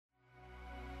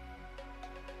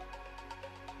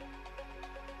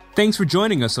Thanks for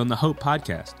joining us on the Hope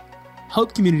Podcast.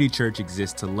 Hope Community Church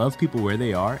exists to love people where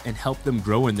they are and help them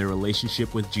grow in their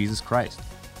relationship with Jesus Christ.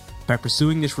 By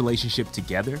pursuing this relationship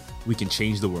together, we can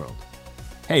change the world.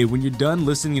 Hey, when you're done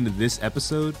listening to this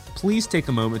episode, please take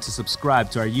a moment to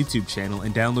subscribe to our YouTube channel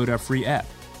and download our free app.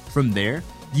 From there,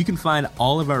 you can find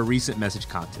all of our recent message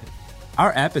content.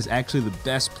 Our app is actually the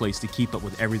best place to keep up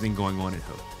with everything going on at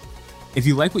Hope. If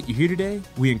you like what you hear today,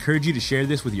 we encourage you to share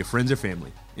this with your friends or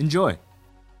family. Enjoy.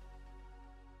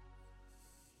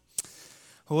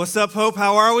 What's up, Hope?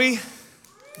 How are we?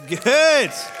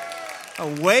 Good.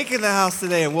 Awake in the house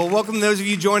today. Well, welcome those of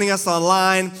you joining us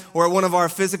online or at one of our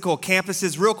physical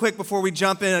campuses. Real quick before we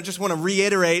jump in, I just want to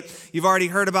reiterate, you've already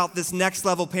heard about this Next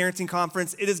Level Parenting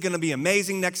Conference. It is going to be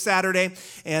amazing next Saturday,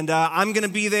 and I'm going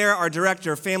to be there. Our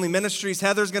Director of Family Ministries,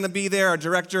 Heather's going to be there. Our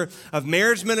Director of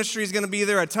Marriage Ministry is going to be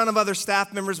there. A ton of other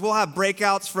staff members. We'll have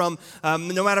breakouts from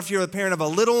no matter if you're a parent of a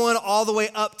little one all the way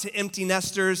up to empty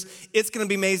nesters. It's going to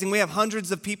be amazing. We have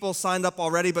hundreds of people signed up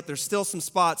already, but there's still some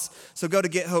spots, so go to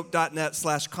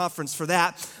gethope.net/conference for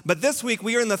that. But this week,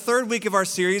 we are in the third week of our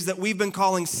series that we've been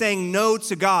calling Saying No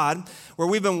to God, where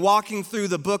we've been walking through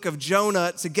the book of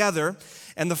Jonah together.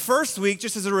 And the first week,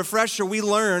 just as a refresher, we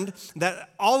learned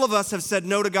that all of us have said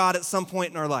no to God at some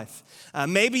point in our life.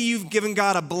 Maybe you've given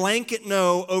God a blanket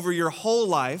no over your whole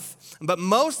life, but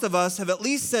most of us have at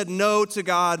least said no to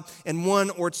God in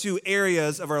one or two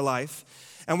areas of our life.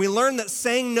 And we learned that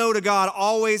saying no to God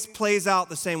always plays out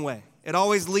the same way. It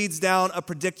always leads down a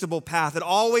predictable path. It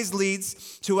always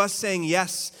leads to us saying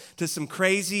yes to some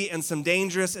crazy and some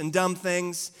dangerous and dumb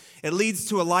things. It leads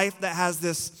to a life that has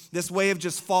this way of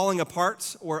just falling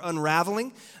apart or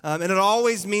unraveling. And it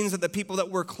always means that the people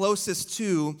that we're closest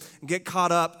to get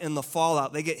caught up in the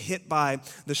fallout. They get hit by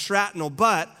the shrapnel.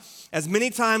 But as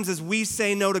many times as we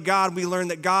say no to God, we learn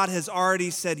that God has already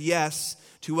said yes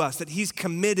to us, that he's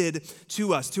committed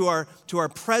to us, to our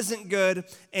present good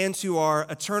and to our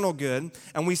eternal good.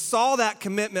 And we saw that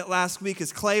commitment last week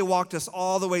as Clay walked us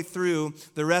all the way through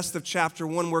the rest of chapter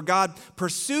 1, where God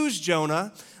pursues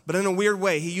Jonah, but in a weird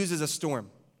way, he uses a storm.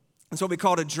 It's what we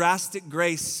call a drastic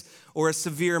grace or a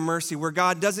severe mercy, where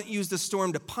God doesn't use the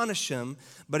storm to punish him,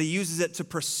 but he uses it to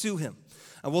pursue him.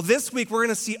 Well, this week, we're going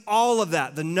to see all of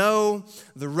that, the no,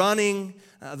 the running,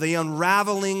 the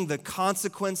unraveling, the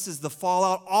consequences, the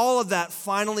fallout, all of that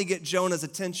finally get Jonah's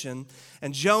attention.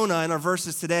 And Jonah, in our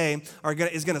verses today,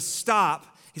 is going to stop.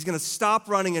 He's going to stop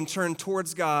running and turn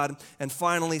towards God and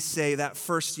finally say that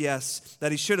first yes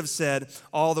that he should have said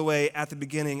all the way at the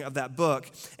beginning of that book.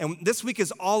 And this week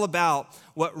is all about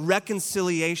what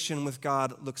reconciliation with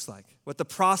God looks like, what the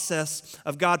process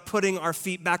of God putting our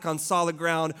feet back on solid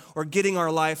ground or getting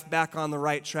our life back on the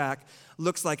right track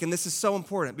looks like. And this is so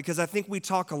important because I think we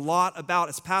talk a lot about,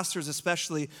 as pastors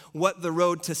especially, what the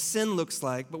road to sin looks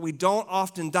like, but we don't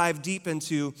often dive deep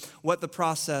into what the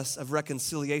process of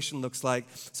reconciliation looks like.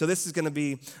 So this is going to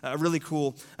be a really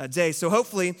cool day. So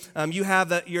hopefully you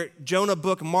have your Jonah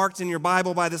book marked in your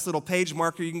Bible by this little page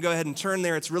marker. You can go ahead and turn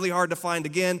there. It's really hard to find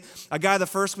again. A guy the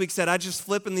first week said, I just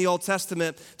flip in the Old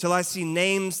Testament till I see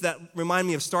names that remind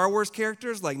me of Star Wars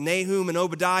characters like Nahum and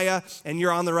Obadiah, and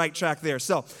you're on the right track there.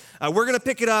 So we're going to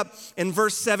pick it up in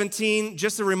verse 17.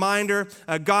 Just a reminder,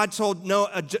 God told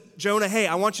Jonah, hey,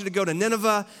 I want you to go to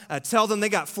Nineveh. Tell them they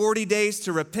got 40 days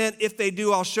to repent. If they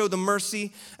do, I'll show them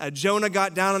mercy. Jonah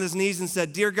got down on his knees and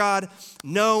said, dear God,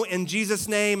 no, in Jesus'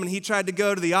 name. And he tried to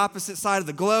go to the opposite side of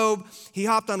the globe. He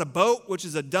hopped on a boat, which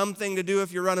is a dumb thing to do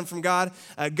if you're running from God.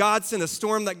 God sent a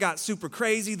storm that got super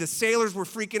crazy. The sailors were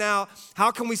freaking out.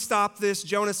 How can we stop this?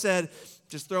 Jonah said,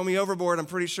 just throw me overboard. I'm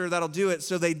pretty sure that'll do it.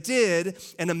 So they did,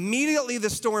 and immediately the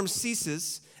storm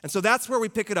ceases. And so that's where we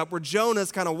pick it up, where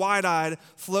Jonah's kind of wide-eyed,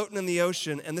 floating in the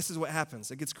ocean, and this is what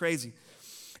happens. It gets crazy.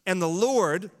 And the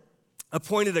Lord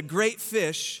appointed a great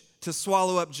fish to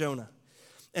swallow up Jonah.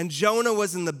 And Jonah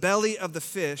was in the belly of the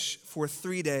fish for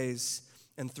 3 days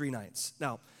and 3 nights.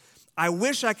 Now, I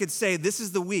wish I could say this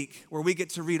is the week where we get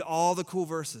to read all the cool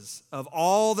verses of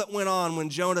all that went on when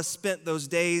Jonah spent those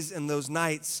days and those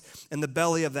nights in the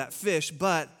belly of that fish,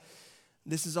 but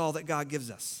this is all that God gives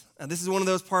us. And this is one of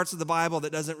those parts of the Bible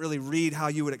that doesn't really read how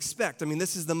you would expect. I mean,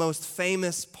 this is the most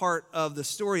famous part of the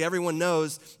story. Everyone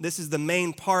knows this is the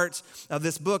main part of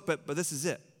this book, but this is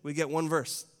it. We get one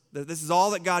verse. This is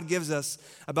all that God gives us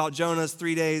about Jonah's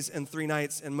 3 days and 3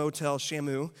 nights in Motel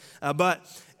Shamu. But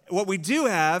what we do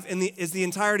have is the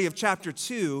entirety of chapter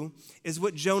 2 is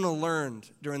what Jonah learned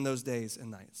during those days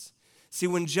and nights. See,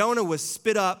 when Jonah was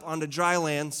spit up onto dry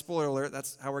land, spoiler alert,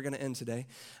 that's how we're going to end today,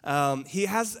 he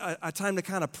has a time to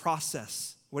kind of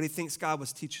process what he thinks God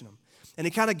was teaching him. And he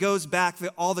kind of goes back to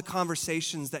all the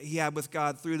conversations that he had with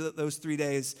God through those 3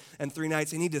 days and 3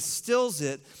 nights, and he distills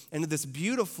it into this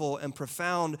beautiful and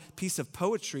profound piece of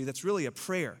poetry that's really a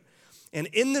prayer. And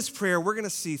in this prayer, we're going to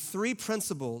see 3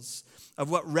 principles of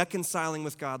what reconciling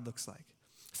with God looks like.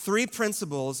 3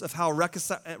 principles of how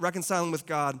reconciling with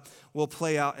God will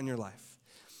play out in your life.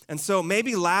 And so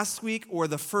maybe last week or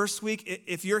the first week,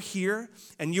 if you're here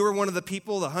and you were one of the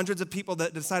people, the hundreds of people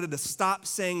that decided to stop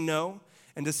saying no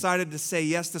and decided to say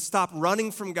yes, to stop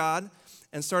running from God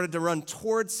and started to run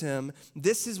towards him,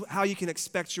 this is how you can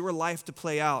expect your life to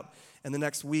play out in the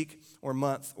next week or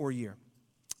month or year.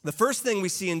 The first thing we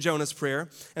see in Jonah's prayer,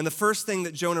 and the first thing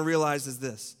that Jonah realized is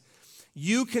this: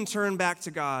 you can turn back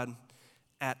to God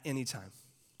at any time.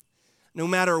 No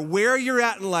matter where you're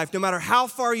at in life, no matter how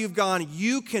far you've gone,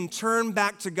 you can turn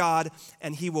back to God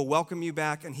and he will welcome you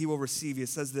back and he will receive you. It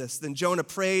says this: then Jonah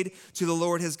prayed to the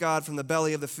Lord his God from the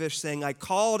belly of the fish, saying, I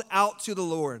called out to the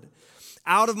Lord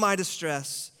out of my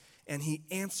distress, and he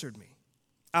answered me.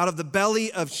 Out of the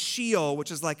belly of Sheol,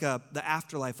 which is like the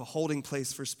afterlife, a holding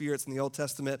place for spirits in the Old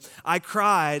Testament, I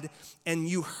cried and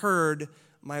you heard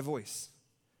my voice.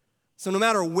 So no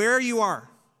matter where you are,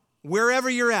 wherever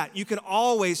you're at, you can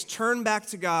always turn back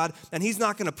to God, and he's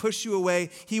not going to push you away.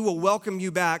 He will welcome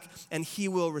you back, and he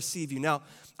will receive you. Now,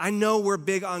 I know we're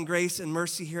big on grace and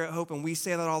mercy here at Hope, and we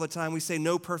say that all the time. We say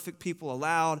no perfect people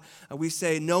allowed. We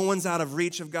say no one's out of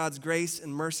reach of God's grace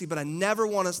and mercy, but I never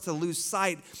want us to lose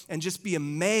sight and just be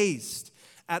amazed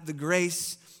at the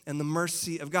grace and the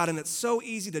mercy of God. And it's so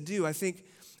easy to do. I think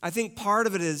part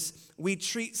of it is we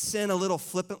treat sin a little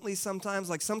flippantly sometimes.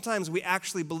 Like sometimes we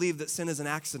actually believe that sin is an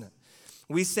accident.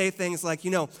 We say things like,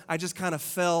 I just kind of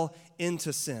fell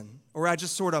into sin, or I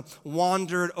just sort of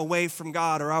wandered away from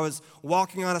God, or I was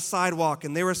walking on a sidewalk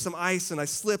and there was some ice and I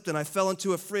slipped and I fell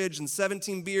into a fridge and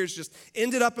 17 beers just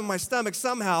ended up in my stomach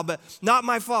somehow, but not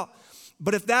my fault.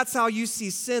 But if that's how you see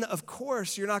sin, of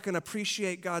course, you're not going to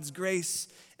appreciate God's grace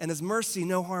and his mercy,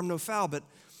 no harm, no foul.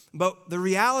 But the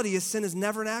reality is sin is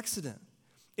never an accident.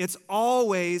 It's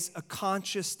always a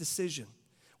conscious decision.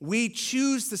 We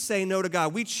choose to say no to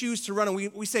God. We choose to run,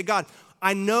 and we say, God,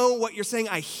 I know what you're saying.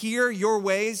 I hear your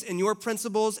ways and your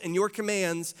principles and your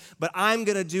commands, but I'm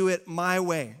going to do it my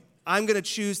way. I'm going to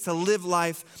choose to live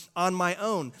life on my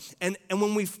own. And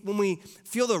when we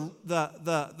feel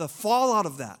the fallout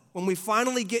of that, when we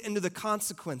finally get into the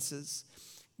consequences,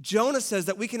 Jonah says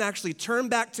that we can actually turn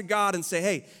back to God and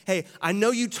say, hey, I know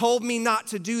you told me not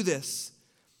to do this,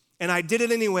 and I did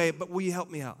it anyway, but will you help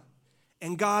me out?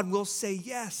 And God will say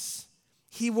yes.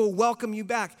 He will welcome you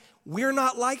back. We're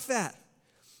not like that.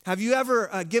 Have you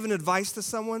ever given advice to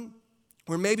someone,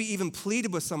 or maybe even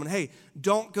pleaded with someone, hey,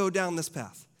 don't go down this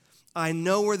path. I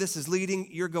know where this is leading.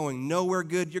 You're going nowhere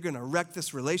good. You're going to wreck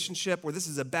this relationship, or this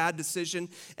is a bad decision.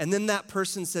 And then that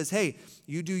person says, hey,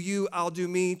 you do you, I'll do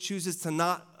me, chooses to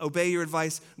not obey your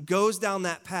advice, goes down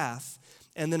that path,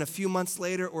 and then a few months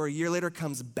later or a year later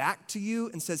comes back to you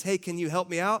and says, hey, can you help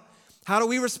me out? How do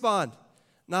we respond?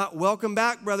 Not welcome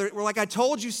back, brother. We're like, I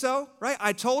told you so, right?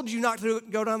 I told you not to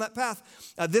go down that path.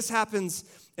 This happens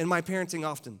in my parenting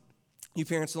often. You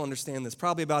parents will understand this.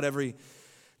 Probably about every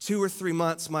 2 or 3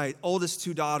 months, my oldest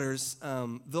 2 daughters,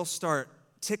 they'll start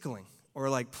tickling or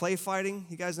like play fighting.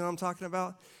 You guys know what I'm talking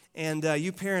about? And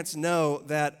you parents know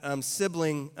that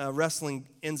sibling wrestling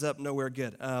ends up nowhere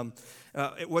good.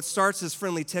 What starts as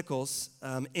friendly tickles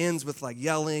ends with like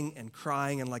yelling and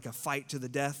crying and like a fight to the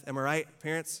death. Am I right,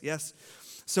 parents? Yes?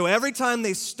 So every time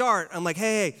they start, I'm like,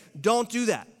 hey, don't do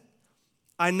that.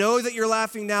 I know that you're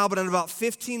laughing now, but in about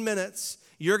 15 minutes,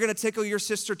 you're going to tickle your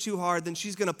sister too hard, then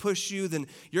she's going to push you, then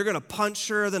you're going to punch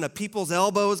her, then a people's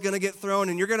elbow is going to get thrown,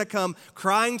 and you're going to come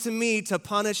crying to me to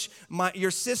punish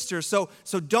your sister. So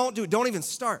don't do it. Don't even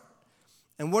start.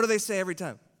 And what do they say every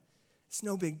time? It's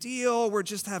no big deal. We're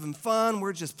just having fun.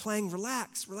 We're just playing.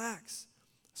 Relax.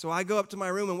 So I go up to my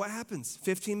room, and what happens?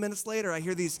 15 minutes later, I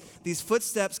hear these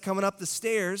footsteps coming up the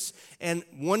stairs, and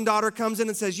one daughter comes in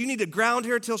and says, you need to ground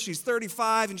her till she's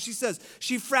 35, and she says,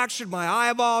 she fractured my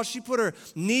eyeball, she put her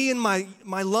knee in my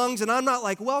lungs, and I'm not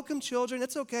like, welcome, children,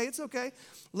 it's okay.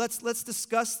 Let's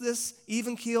discuss this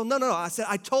even keel. No, I said,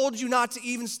 I told you not to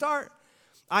even start.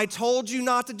 I told you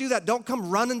not to do that. Don't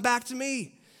come running back to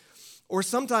me. Or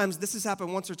sometimes, this has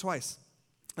happened once or twice.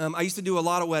 I used to do a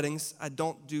lot of weddings. I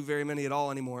don't do very many at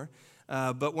all anymore.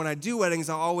 But when I do weddings,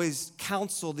 I always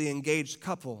counsel the engaged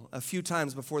couple a few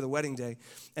times before the wedding day.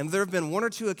 And there have been 1 or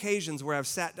 2 occasions where I've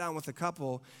sat down with a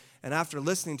couple, and after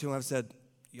listening to them, I've said,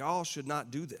 y'all should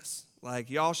not do this.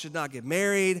 Like, y'all should not get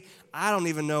married. I don't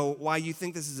even know why you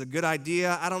think this is a good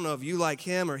idea. I don't know if you like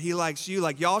him or he likes you.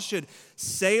 Like, y'all should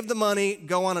save the money,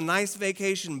 go on a nice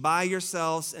vacation by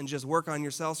yourselves, and just work on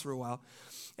yourselves for a while.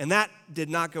 And that did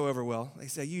not go over well. They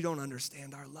say, you don't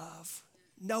understand our love.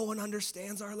 No one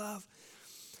understands our love.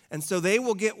 And so they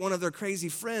will get one of their crazy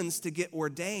friends to get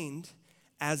ordained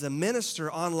as a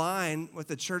minister online with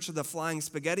the Church of the Flying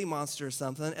Spaghetti Monster or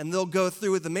something, and they'll go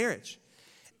through with the marriage.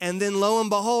 And then lo and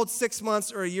behold, 6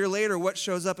 months or a year later, what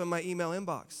shows up in my email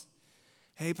inbox?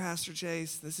 Hey, Pastor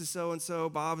Chase, this is so-and-so,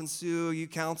 Bob and Sue, you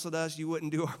counseled us, you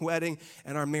wouldn't do our wedding,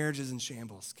 and our marriage is in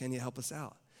shambles. Can you help us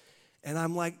out? And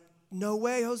I'm like, no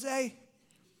way, Jose.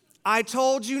 I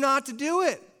told you not to do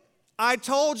it. I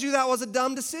told you that was a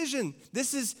dumb decision.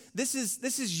 This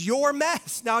is your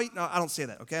mess. Now, no, I don't say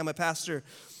that, okay? I'm a pastor.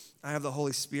 I have the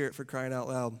Holy Spirit, for crying out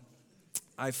loud.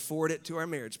 I forward it to our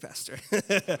marriage pastor.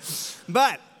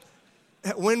 But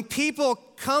when people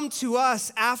come to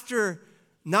us after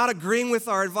not agreeing with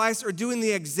our advice or doing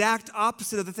the exact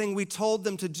opposite of the thing we told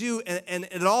them to do, and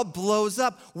it all blows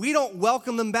up, we don't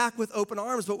welcome them back with open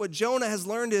arms. But what Jonah has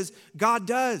learned is God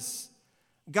does.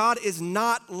 God is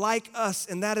not like us,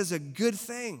 and that is a good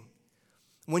thing.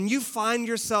 When you find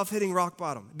yourself hitting rock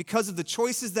bottom because of the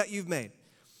choices that you've made,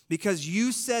 because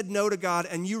you said no to God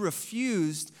and you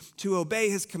refused to obey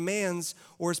his commands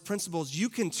or his principles, you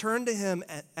can turn to him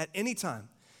at any time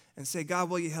and say, God,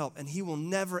 will you help? And he will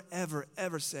never, ever,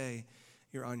 ever say,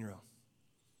 you're on your own.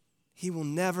 He will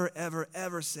never, ever,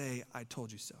 ever say, I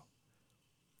told you so.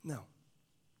 No.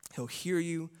 He'll hear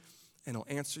you, and he'll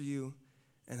answer you,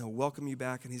 and he'll welcome you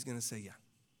back, and he's going to say,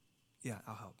 yeah,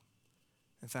 I'll help.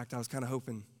 In fact, I was kind of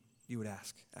hoping you would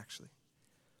ask, actually.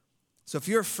 So if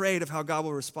you're afraid of how God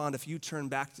will respond if you turn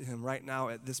back to him right now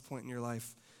at this point in your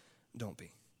life, don't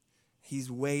be. He's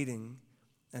waiting,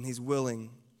 and he's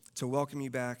willing to welcome you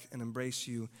back and embrace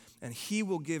you, and he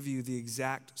will give you the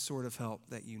exact sort of help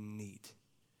that you need.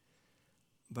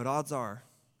 But odds are,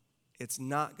 it's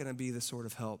not going to be the sort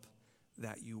of help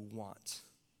that you want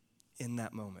in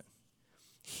that moment.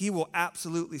 He will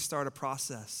absolutely start a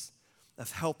process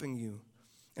of helping you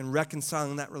and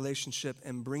reconciling that relationship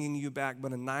and bringing you back,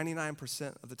 but in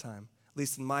 99% of the time, at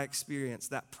least in my experience,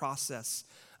 that process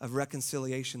of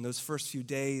reconciliation, those first few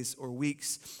days or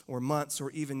weeks or months or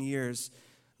even years,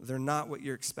 they're not what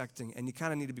you're expecting, and you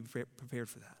kind of need to be prepared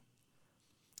for that.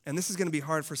 And this is going to be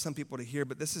hard for some people to hear,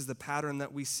 but this is the pattern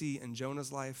that we see in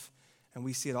Jonah's life, and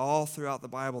we see it all throughout the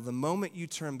Bible. The moment you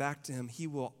turn back to him, he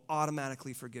will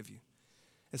automatically forgive you.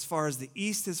 As far as the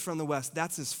east is from the west,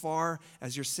 that's as far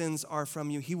as your sins are from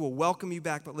you. He will welcome you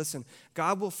back, but listen,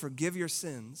 God will forgive your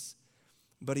sins,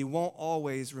 but he won't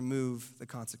always remove the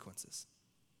consequences.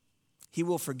 He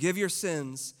will forgive your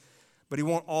sins, but he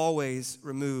won't always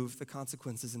remove the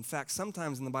consequences. In fact,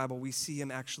 sometimes in the Bible, we see him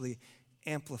actually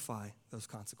amplify those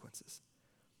consequences.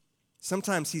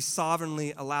 Sometimes he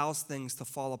sovereignly allows things to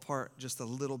fall apart just a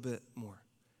little bit more.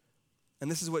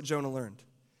 And this is what Jonah learned.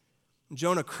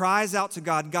 Jonah cries out to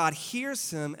God. God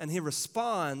hears him, and he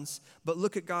responds, but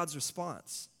look at God's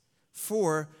response.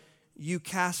 For you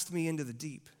cast me into the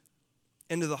deep,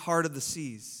 into the heart of the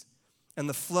seas, and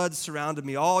the floods surrounded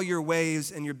me. All your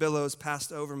waves and your billows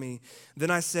passed over me.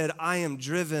 Then I said, I am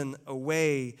driven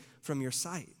away from your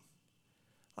sight.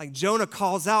 Like Jonah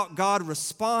calls out, God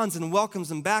responds and welcomes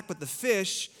him back, but the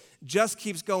fish just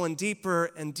keeps going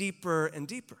deeper and deeper and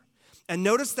deeper. And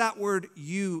notice that word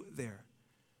you there.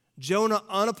 Jonah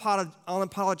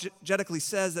unapologetically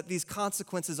says that these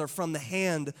consequences are from the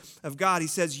hand of God. He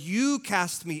says, you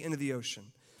cast me into the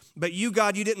ocean. But you,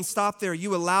 God, you didn't stop there.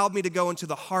 You allowed me to go into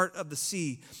the heart of the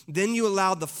sea. Then you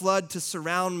allowed the flood to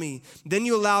surround me. Then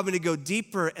you allowed me to go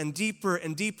deeper and deeper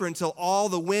and deeper until all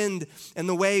the wind and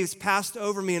the waves passed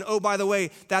over me. And oh, by the way,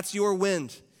 that's your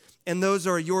wind, and those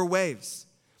are your waves.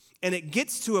 And it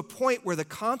gets to a point where the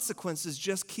consequences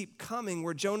just keep coming,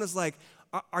 where Jonah's like,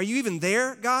 are you even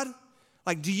there, God?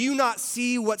 Like, do you not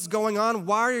see what's going on?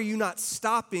 Why are you not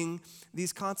stopping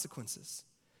these consequences?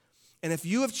 And if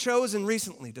you have chosen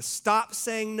recently to stop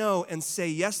saying no and say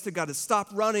yes to God, to stop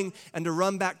running and to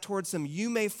run back towards him, you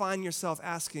may find yourself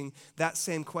asking that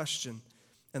same question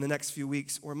in the next few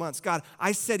weeks or months. God,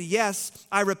 I said yes,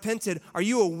 I repented. Are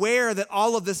you aware that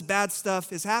all of this bad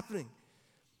stuff is happening?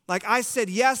 Like, I said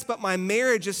yes, but my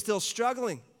marriage is still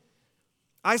struggling.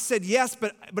 I said yes,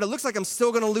 but it looks like I'm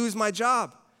still going to lose my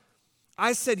job.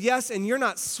 I said yes, and you're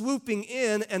not swooping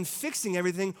in and fixing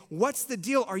everything. What's the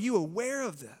deal? Are you aware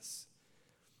of this?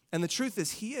 And the truth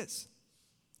is, he is.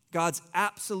 God's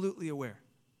absolutely aware.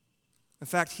 In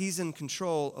fact, he's in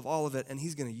control of all of it, and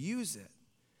he's going to use it.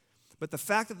 But the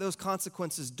fact that those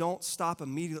consequences don't stop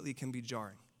immediately can be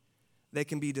jarring. they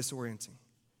can be disorienting.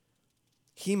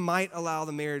 He might allow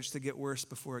the marriage to get worse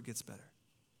before it gets better.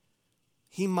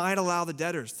 He might allow the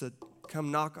debtors to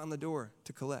come knock on the door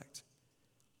to collect.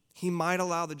 He might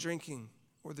allow the drinking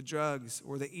or the drugs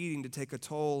or the eating to take a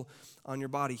toll on your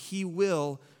body. He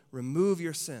will remove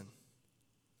your sin,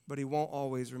 but he won't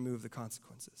always remove the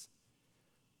consequences.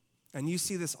 And you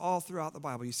see this all throughout the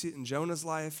Bible. You see it in Jonah's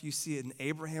life. You see it in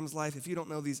Abraham's life. If you don't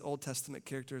know these Old Testament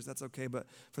characters, that's okay. But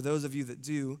for those of you that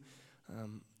do,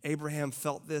 Abraham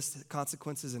felt the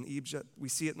consequences in Egypt. We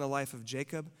see it in the life of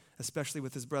Jacob, especially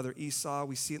with his brother Esau.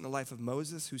 We see it in the life of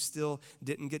Moses, who still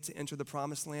didn't get to enter the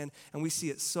promised land. And we see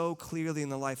it so clearly in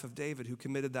the life of David, who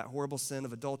committed that horrible sin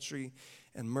of adultery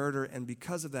and murder. And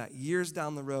because of that, years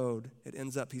down the road, it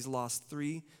ends up he's lost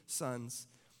 3 sons,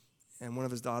 and one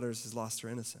of his daughters has lost her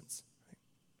innocence. Right?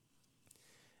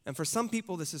 And for some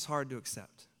people, this is hard to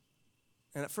accept.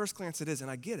 And at first glance, it is,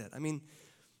 and I get it. I mean,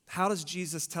 how does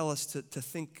Jesus tell us to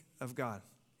think of God?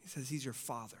 He says he's your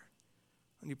Father.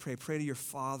 When you pray to your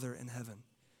Father in heaven.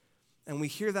 And we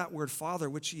hear that word Father,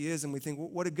 which he is, and we think, well,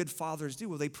 what do good fathers do?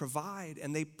 Well, they provide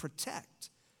and they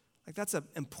protect. Like, that's an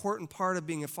important part of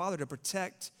being a father, to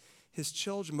protect his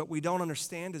children. But we don't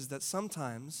understand is that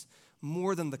sometimes,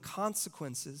 more than the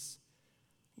consequences,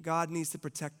 God needs to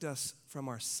protect us from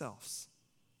ourselves,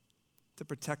 to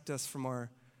protect us from our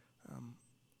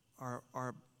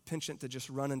penchant to just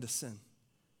run into sin,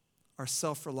 our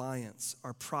self-reliance,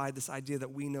 our pride, this idea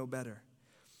that we know better.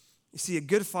 You see, a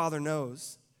good father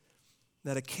knows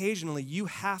that occasionally you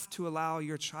have to allow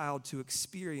your child to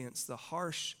experience the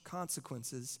harsh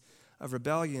consequences of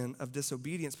rebellion, of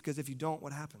disobedience, because if you don't,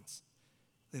 what happens?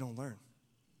 They don't learn.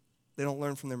 They don't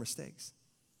learn from their mistakes.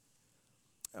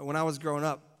 When I was growing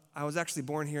up, I was actually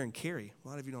born here in Cary. A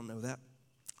lot of you don't know that.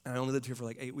 I only lived here for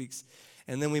like 8 weeks.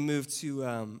 And then we moved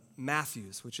to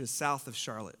Matthews, which is south of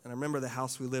Charlotte. And I remember the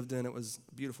house we lived in. It was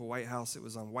a beautiful white house. It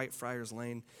was on Whitefriars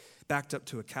Lane, backed up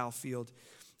to a cow field.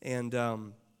 And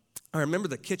I remember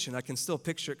the kitchen. I can still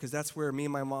picture it because that's where me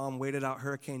and my mom waited out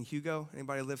Hurricane Hugo.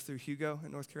 Anybody lived through Hugo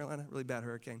in North Carolina? Really bad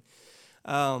hurricane.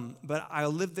 But I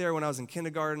lived there when I was in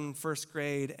kindergarten, first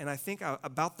grade, and I think I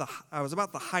was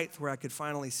about the height where I could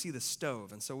finally see the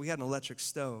stove. And so we had an electric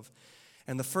stove.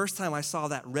 And the first time I saw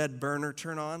that red burner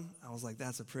turn on, I was like,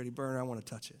 that's a pretty burner. I want to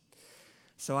touch it.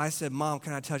 So I said, Mom,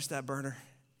 can I touch that burner?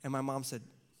 And my mom said,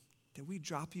 did we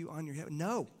drop you on your head?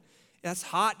 No, that's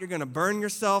hot. You're going to burn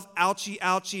yourself. Ouchie,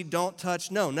 ouchie, don't touch.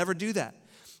 No, never do that.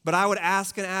 But I would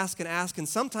ask and ask and ask, and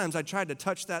sometimes I tried to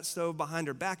touch that stove behind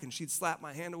her back, and she'd slap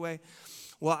my hand away.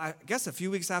 Well, I guess a few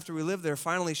weeks after we lived there,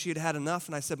 finally she had had enough,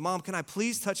 and I said, Mom, can I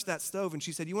please touch that stove? And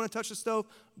she said, you want to touch the stove?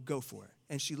 Go for it.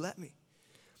 And she let me.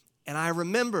 And I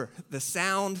remember the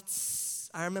sound,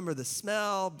 I remember the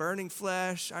smell, burning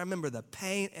flesh, I remember the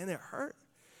pain, and it hurt.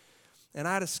 And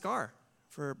I had a scar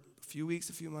for a few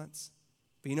weeks, a few months.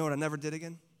 But you know what I never did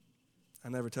again? I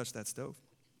never touched that stove.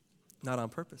 Not on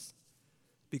purpose.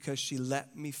 Because she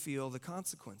let me feel the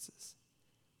consequences.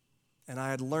 And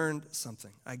I had learned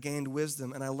something. I gained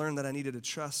wisdom, and I learned that I needed to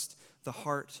trust the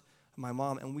heart of my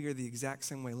mom. And we are the exact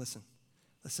same way. Listen,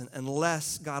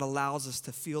 unless God allows us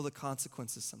to feel the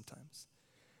consequences sometimes,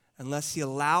 unless he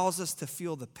allows us to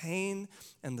feel the pain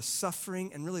and the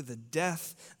suffering and really the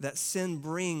death that sin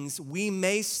brings, we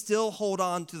may still hold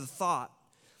on to the thought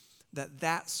that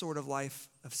that sort of life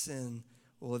of sin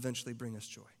will eventually bring us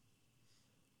joy.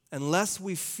 Unless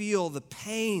we feel the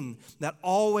pain that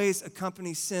always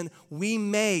accompanies sin, we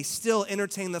may still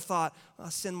entertain the thought,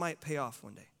 sin might pay off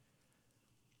one day.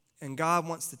 And God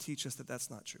wants to teach us that that's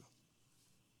not true.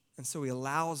 And so he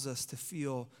allows us to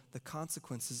feel the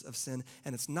consequences of sin,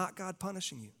 and it's not God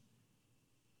punishing you.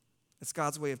 It's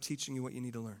God's way of teaching you what you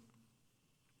need to learn.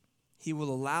 He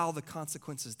will allow the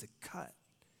consequences to cut,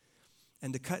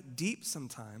 and to cut deep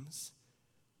sometimes,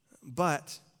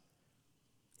 but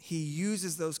he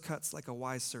uses those cuts like a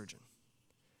wise surgeon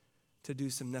to do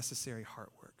some necessary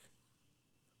heart work.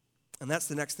 And that's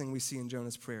the next thing we see in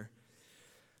Jonah's prayer.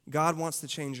 God wants to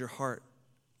change your heart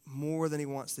more than he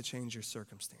wants to change your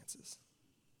circumstances.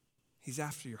 He's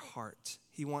after your heart.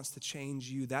 He wants to change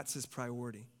you. That's his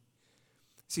priority.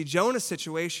 See, Jonah's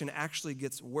situation actually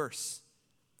gets worse,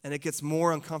 and it gets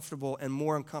more uncomfortable and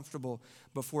more uncomfortable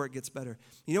before it gets better.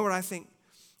 You know what I think?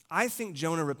 I think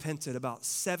Jonah repented about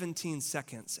 17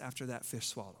 seconds after that fish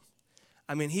swallowed him.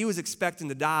 I mean, he was expecting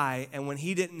to die, and when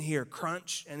he didn't hear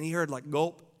crunch and he heard like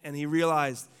gulp and he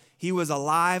realized he was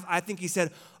alive, I think he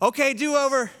said, okay,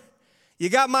 do-over. You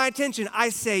got my attention. I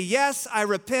say yes, I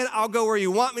repent. I'll go where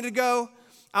you want me to go.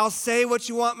 I'll say what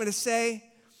you want me to say.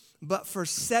 But for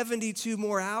 72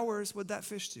 more hours, what'd that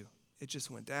fish do? It just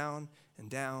went down and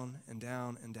down and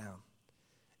down and down.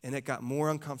 And it got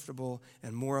more uncomfortable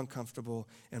and more uncomfortable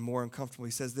and more uncomfortable.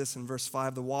 He says this in verse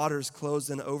 5, the waters closed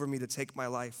in over me to take my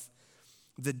life.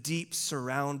 The deep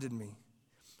surrounded me.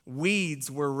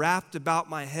 Weeds were wrapped about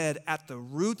my head at the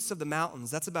roots of the mountains.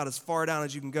 That's about as far down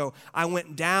as you can go. I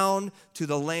went down to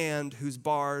the land whose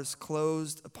bars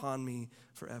closed upon me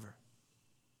forever.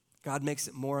 God makes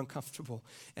it more uncomfortable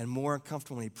and more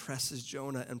uncomfortable when he presses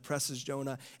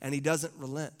Jonah, and he doesn't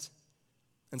relent.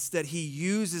 Instead, he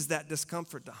uses that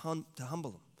discomfort to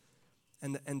humble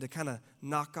him and to kind of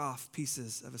knock off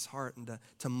pieces of his heart and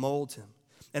to mold him.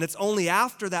 And it's only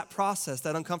after that process,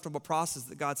 that uncomfortable process,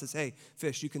 that God says, hey,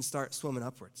 fish, you can start swimming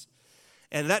upwards.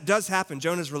 And that does happen.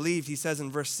 Jonah's relieved. He says in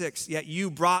verse 6, yet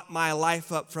you brought my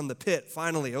life up from the pit,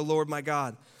 finally, O Lord my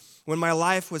God. When my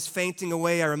life was fainting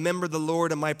away, I remembered the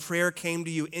Lord, and my prayer came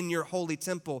to you in your holy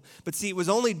temple. But see, it was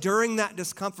only during that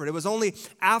discomfort, it was only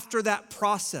after that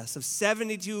process of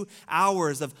 72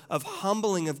 hours of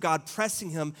humbling, of God pressing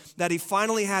him, that he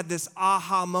finally had this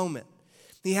aha moment.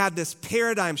 He had this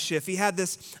paradigm shift. He had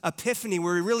this epiphany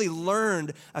where he really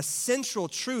learned a central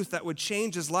truth that would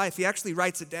change his life. He actually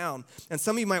writes it down. And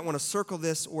some of you might want to circle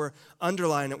this or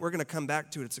underline it. We're going to come back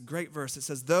to it. It's a great verse. It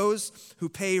says, those who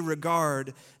pay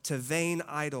regard to vain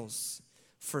idols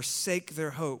forsake their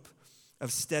hope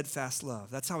of steadfast love.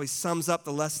 That's how he sums up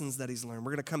the lessons that he's learned.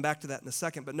 We're going to come back to that in a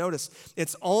second. But notice,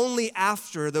 it's only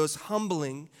after those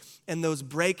humbling and those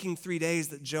breaking 3 days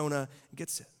that Jonah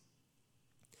gets it.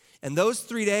 And those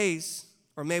 3 days,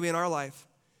 or maybe in our life,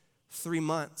 3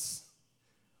 months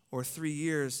or 3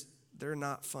 years, they're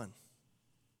not fun.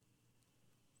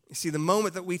 You see, the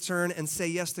moment that we turn and say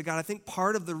yes to God, I think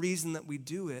part of the reason that we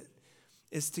do it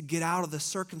is to get out of the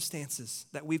circumstances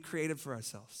that we've created for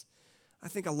ourselves. I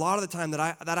think a lot of the time that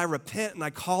I repent and I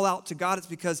call out to God, it's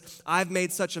because I've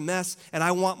made such a mess and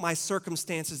I want my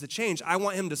circumstances to change. I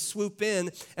want him to swoop in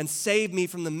and save me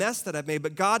from the mess that I've made.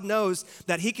 But God knows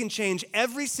that he can change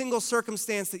every single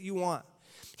circumstance that you want.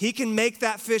 He can make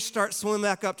that fish start swimming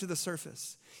back up to the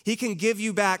surface. He can give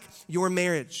you back your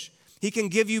marriage. He can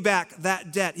give you back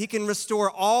that debt. He can restore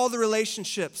all the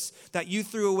relationships that you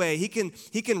threw away. He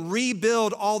can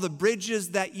rebuild all the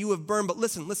bridges that you have burned. But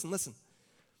listen.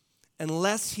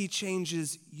 Unless he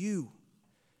changes you,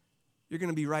 you're going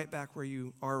to be right back where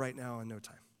you are right now in no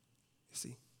time, you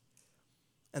see.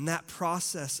 And that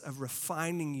process of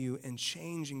refining you and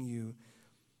changing you,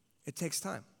 it takes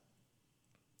time.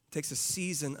 It takes a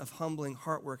season of humbling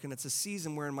heart work, and it's a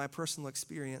season where in my personal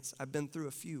experience, I've been through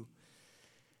a few.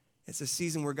 It's a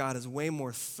season where God is way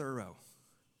more thorough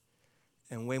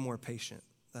and way more patient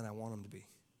than I want him to be.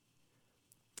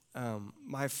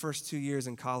 My first 2 years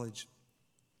in college,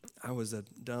 I was a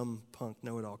dumb punk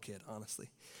know-it-all kid,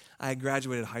 honestly. I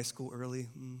graduated high school early.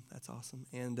 That's awesome.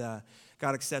 And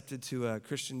got accepted to a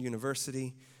Christian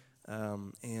university. I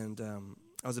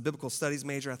was a biblical studies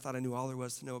major. I thought I knew all there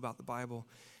was to know about the Bible.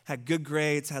 Had good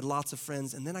grades, had lots of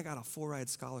friends. And then I got a full-ride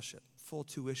scholarship, full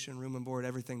tuition, room and board,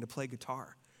 everything to play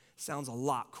guitar. Sounds a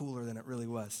lot cooler than it really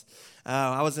was.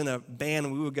 I was in a band,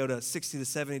 and we would go to 60 to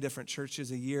 70 different churches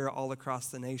a year all across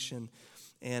the nation.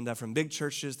 And from big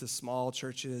churches to small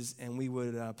churches, and we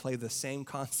would play the same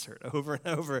concert over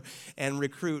and over and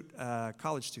recruit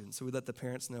college students. So we'd let the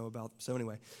parents know about. So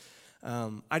anyway,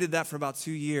 I did that for about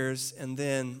 2 years, and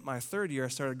then my third year, I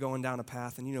started going down a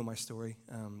path, and you know my story,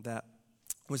 that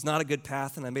was not a good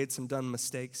path, and I made some dumb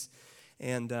mistakes.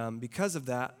 And because of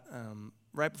that,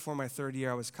 right before my third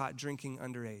year, I was caught drinking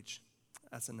underage.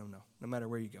 That's a no-no, no matter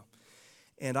where you go.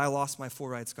 And I lost my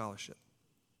full-ride scholarship.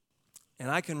 And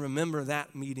I can remember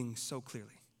that meeting so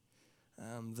clearly.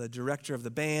 The director of the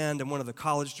band and one of the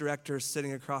college directors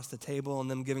sitting across the table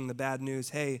and them giving the bad news,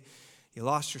 hey, you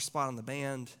lost your spot on the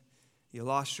band, you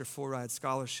lost your full-ride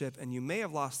scholarship, and you may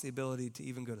have lost the ability to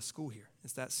even go to school here.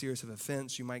 It's that serious of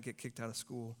offense, you might get kicked out of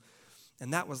school.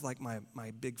 And that was like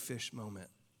my big fish moment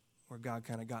where God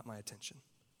kind of got my attention,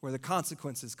 where the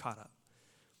consequences caught up.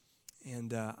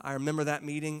 And I remember that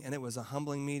meeting, and it was a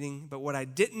humbling meeting. But what I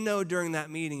didn't know during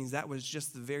that meeting is that was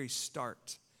just the very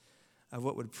start of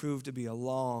what would prove to be a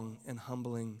long and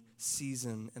humbling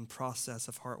season and process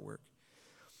of heart work.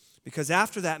 Because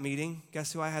after that meeting,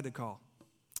 guess who I had to call?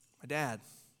 My dad.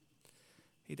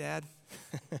 Hey, Dad,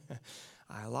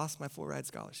 I lost my full-ride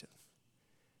scholarship.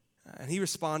 And he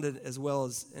responded as well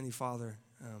as any father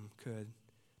could.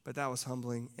 But that was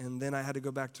humbling. And then I had to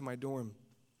go back to my dorm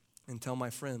and tell my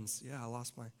friends, yeah, I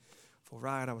lost my full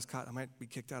ride. I was caught. I might be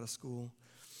kicked out of school.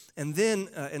 And then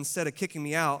instead of kicking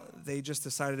me out, they just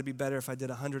decided it'd be better if I did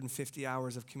 150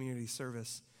 hours of community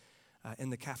service in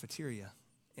the cafeteria.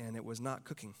 And it was not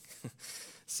cooking.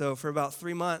 So for about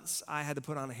 3 months, I had to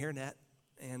put on a hairnet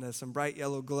and some bright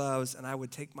yellow gloves, and I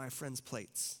would take my friends'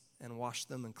 plates and wash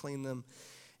them and clean them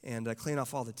and clean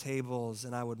off all the tables,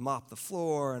 and I would mop the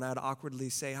floor, and I'd awkwardly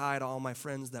say hi to all my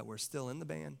friends that were still in the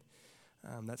band,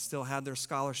 that still had their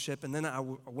scholarship. And then I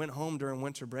went home during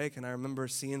winter break, and I remember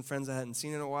seeing friends I hadn't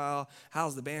seen in a while.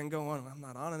 How's the band going? I'm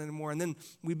not on it anymore. And then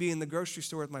we'd be in the grocery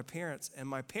store with my parents, and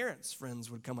my parents' friends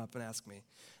would come up and ask me,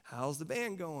 how's the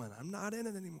band going? I'm not in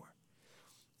it anymore.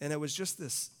 And it was just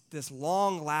this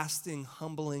long-lasting,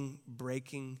 humbling,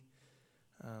 breaking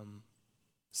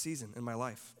season in my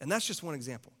life. And that's just one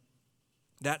example.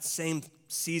 That same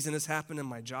season has happened in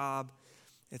my job.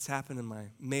 It's happened in my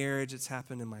marriage. It's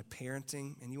happened in my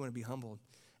parenting. And you want to be humbled,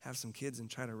 have some kids and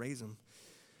try to raise them.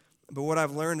 But what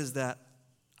I've learned is that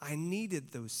I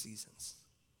needed those seasons.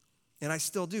 And I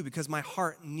still do, because my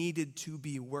heart needed to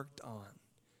be worked on.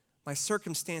 My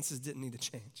circumstances didn't need to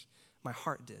change. My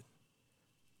heart did.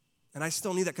 And I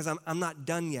still need that because I'm not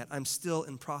done yet. I'm still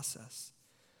in process.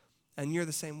 And you're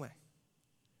the same way.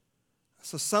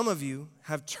 So some of you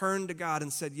have turned to God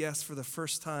and said yes for the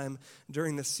first time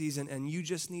during this season, and you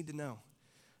just need to know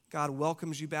God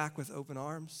welcomes you back with open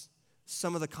arms.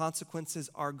 Some of the consequences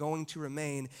are going to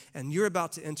remain, and you're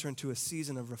about to enter into a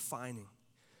season of refining,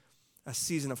 a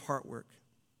season of heart work,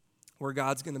 where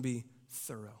God's going to be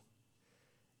thorough,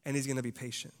 and he's going to be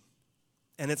patient,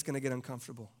 and it's going to get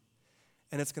uncomfortable,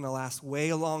 and it's going to last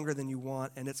way longer than you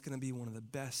want, and it's going to be one of the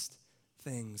best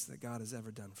things that God has ever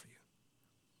done for you.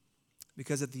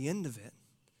 Because at the end of it,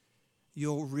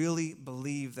 you'll really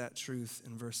believe that truth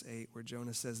in verse 8, where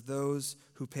Jonah says, those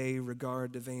who pay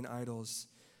regard to vain idols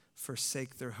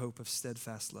forsake their hope of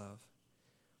steadfast love.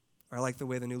 Or I like the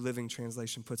way the New Living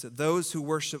Translation puts it, those who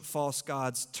worship false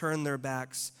gods turn their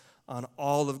backs on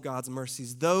all of God's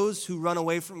mercies. Those who run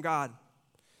away from God,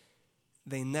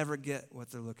 they never get what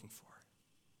they're looking for.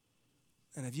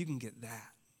 And if you can get that,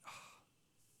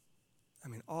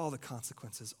 all the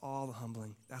consequences, all the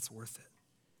humbling, that's worth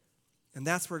it. And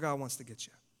that's where God wants to get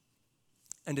you.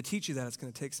 And to teach you that, it's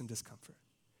going to take some discomfort.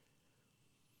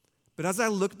 But as I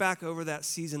look back over that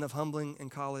season of humbling in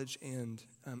college and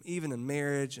even in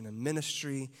marriage and in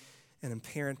ministry and in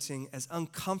parenting, as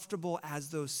uncomfortable as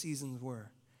those seasons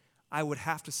were, I would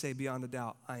have to say beyond a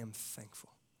doubt, I am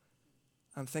thankful.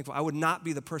 I'm thankful. I would not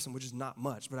be the person, which is not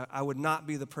much, but I would not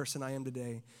be the person I am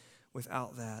today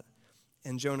without that.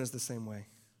 And Jonah's the same way.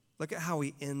 Look at how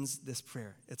he ends this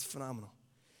prayer. It's phenomenal.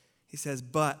 He says,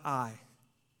 but I,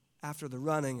 after the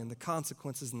running and the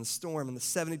consequences and the storm and the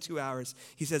 72 hours,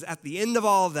 he says, at the end of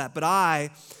all of that, but I,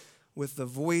 with the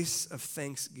voice of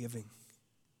thanksgiving,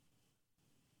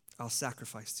 I'll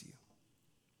sacrifice to you.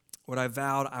 What I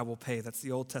vowed, I will pay. That's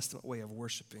the Old Testament way of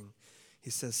worshiping. He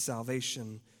says,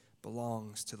 salvation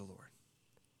belongs to the Lord.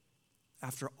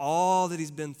 After all that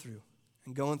he's been through,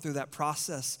 and going through that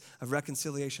process of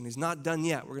reconciliation. He's not done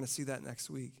yet. We're going to see that next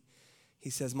week.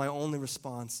 He says, my only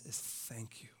response is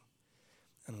thank you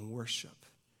and worship.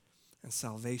 And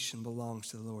salvation belongs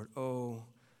to the Lord. Oh,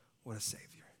 what a Savior.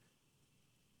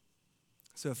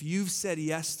 So if you've said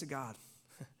yes to God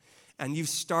and you've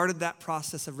started that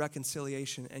process of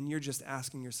reconciliation and you're just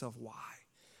asking yourself why,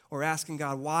 or asking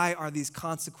God, why are these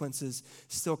consequences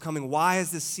still coming? Why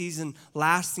is this season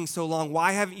lasting so long?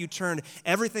 Why haven't you turned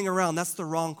everything around? That's the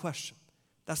wrong question.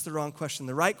 That's the wrong question.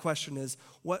 The right question is,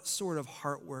 what sort of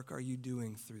heart work are you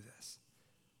doing through this?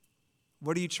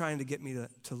 What are you trying to get me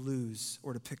to lose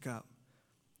or to pick up?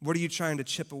 What are you trying to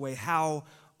chip away? How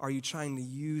are you trying to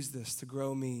use this to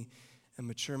grow me and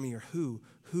mature me? Or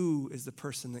who is the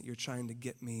person that you're trying to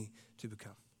get me to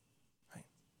become?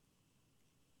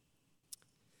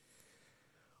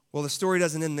 Well, the story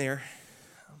doesn't end there.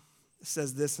 It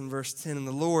says this in verse 10, and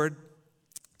the Lord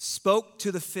spoke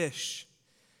to the fish,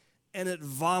 and it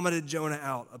vomited Jonah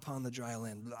out upon the dry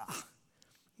land. Blah.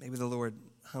 Maybe the Lord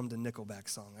hummed a Nickelback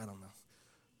song. I don't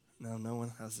know. No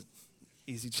one? That was an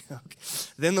easy joke.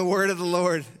 Then the word of the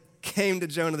Lord came to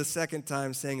Jonah the second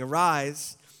time, saying,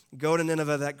 arise, go to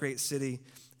Nineveh, that great city,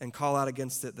 and call out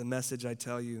against it the message I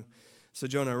tell you. So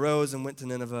Jonah arose and went to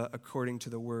Nineveh according to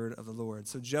the word of the Lord.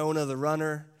 So Jonah the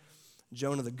runner,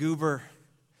 Jonah the goober,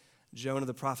 Jonah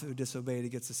the prophet who disobeyed, he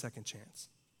gets a second chance.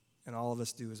 And all of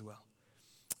us do as well.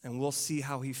 And we'll see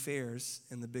how he fares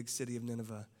in the big city of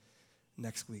Nineveh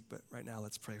next week. But right now,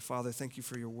 let's pray. Father, thank you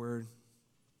for your word.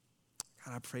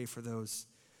 God, I pray for those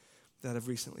that have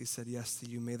recently said yes to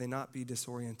you. May they not be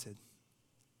disoriented.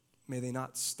 May they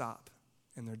not stop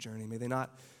in their journey. May they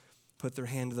not put their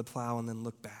hand to the plow and then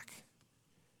look back.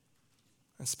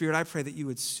 And Spirit, I pray that you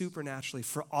would supernaturally,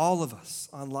 for all of us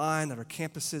online, at our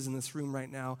campuses, in this room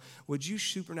right now, would you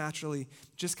supernaturally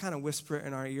just kind of whisper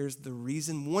in our ears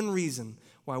one reason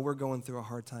why we're going through a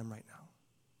hard time right now?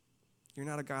 You're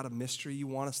not a God of mystery. You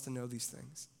want us to know these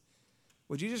things.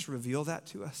 Would you just reveal that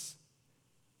to us?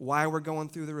 Why we're going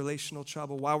through the relational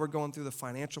trouble, why we're going through the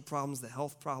financial problems, the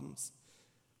health problems.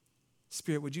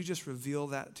 Spirit, would you just reveal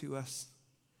that to us?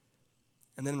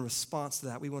 And then in response to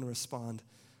that, we want to respond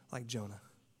like Jonah.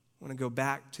 We want to go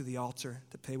back to the altar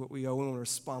to pay what we owe. We want to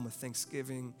respond with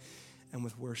thanksgiving and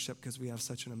with worship because we have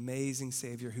such an amazing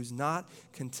Savior who's not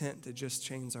content to just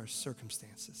change our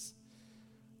circumstances,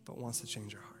 but wants to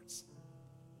change our hearts.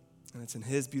 And it's in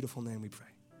his beautiful name we pray.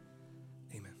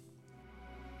 Amen.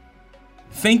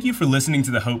 Thank you for listening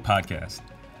to the Hope Podcast.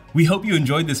 We hope you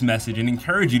enjoyed this message and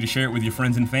encourage you to share it with your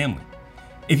friends and family.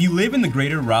 If you live in the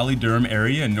greater Raleigh-Durham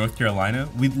area in North Carolina,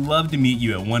 we'd love to meet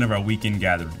you at one of our weekend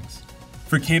gatherings.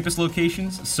 For campus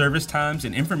locations, service times,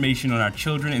 and information on our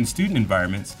children and student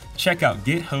environments, check out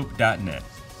gethope.net.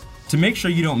 To make sure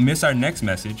you don't miss our next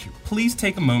message, please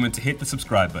take a moment to hit the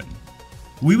subscribe button.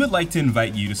 We would like to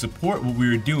invite you to support what we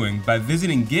are doing by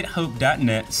visiting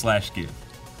gethope.net/give.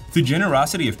 Through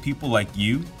generosity of people like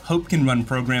you, Hope can run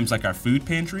programs like our food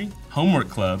pantry, homework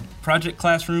club, project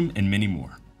classroom, and many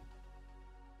more.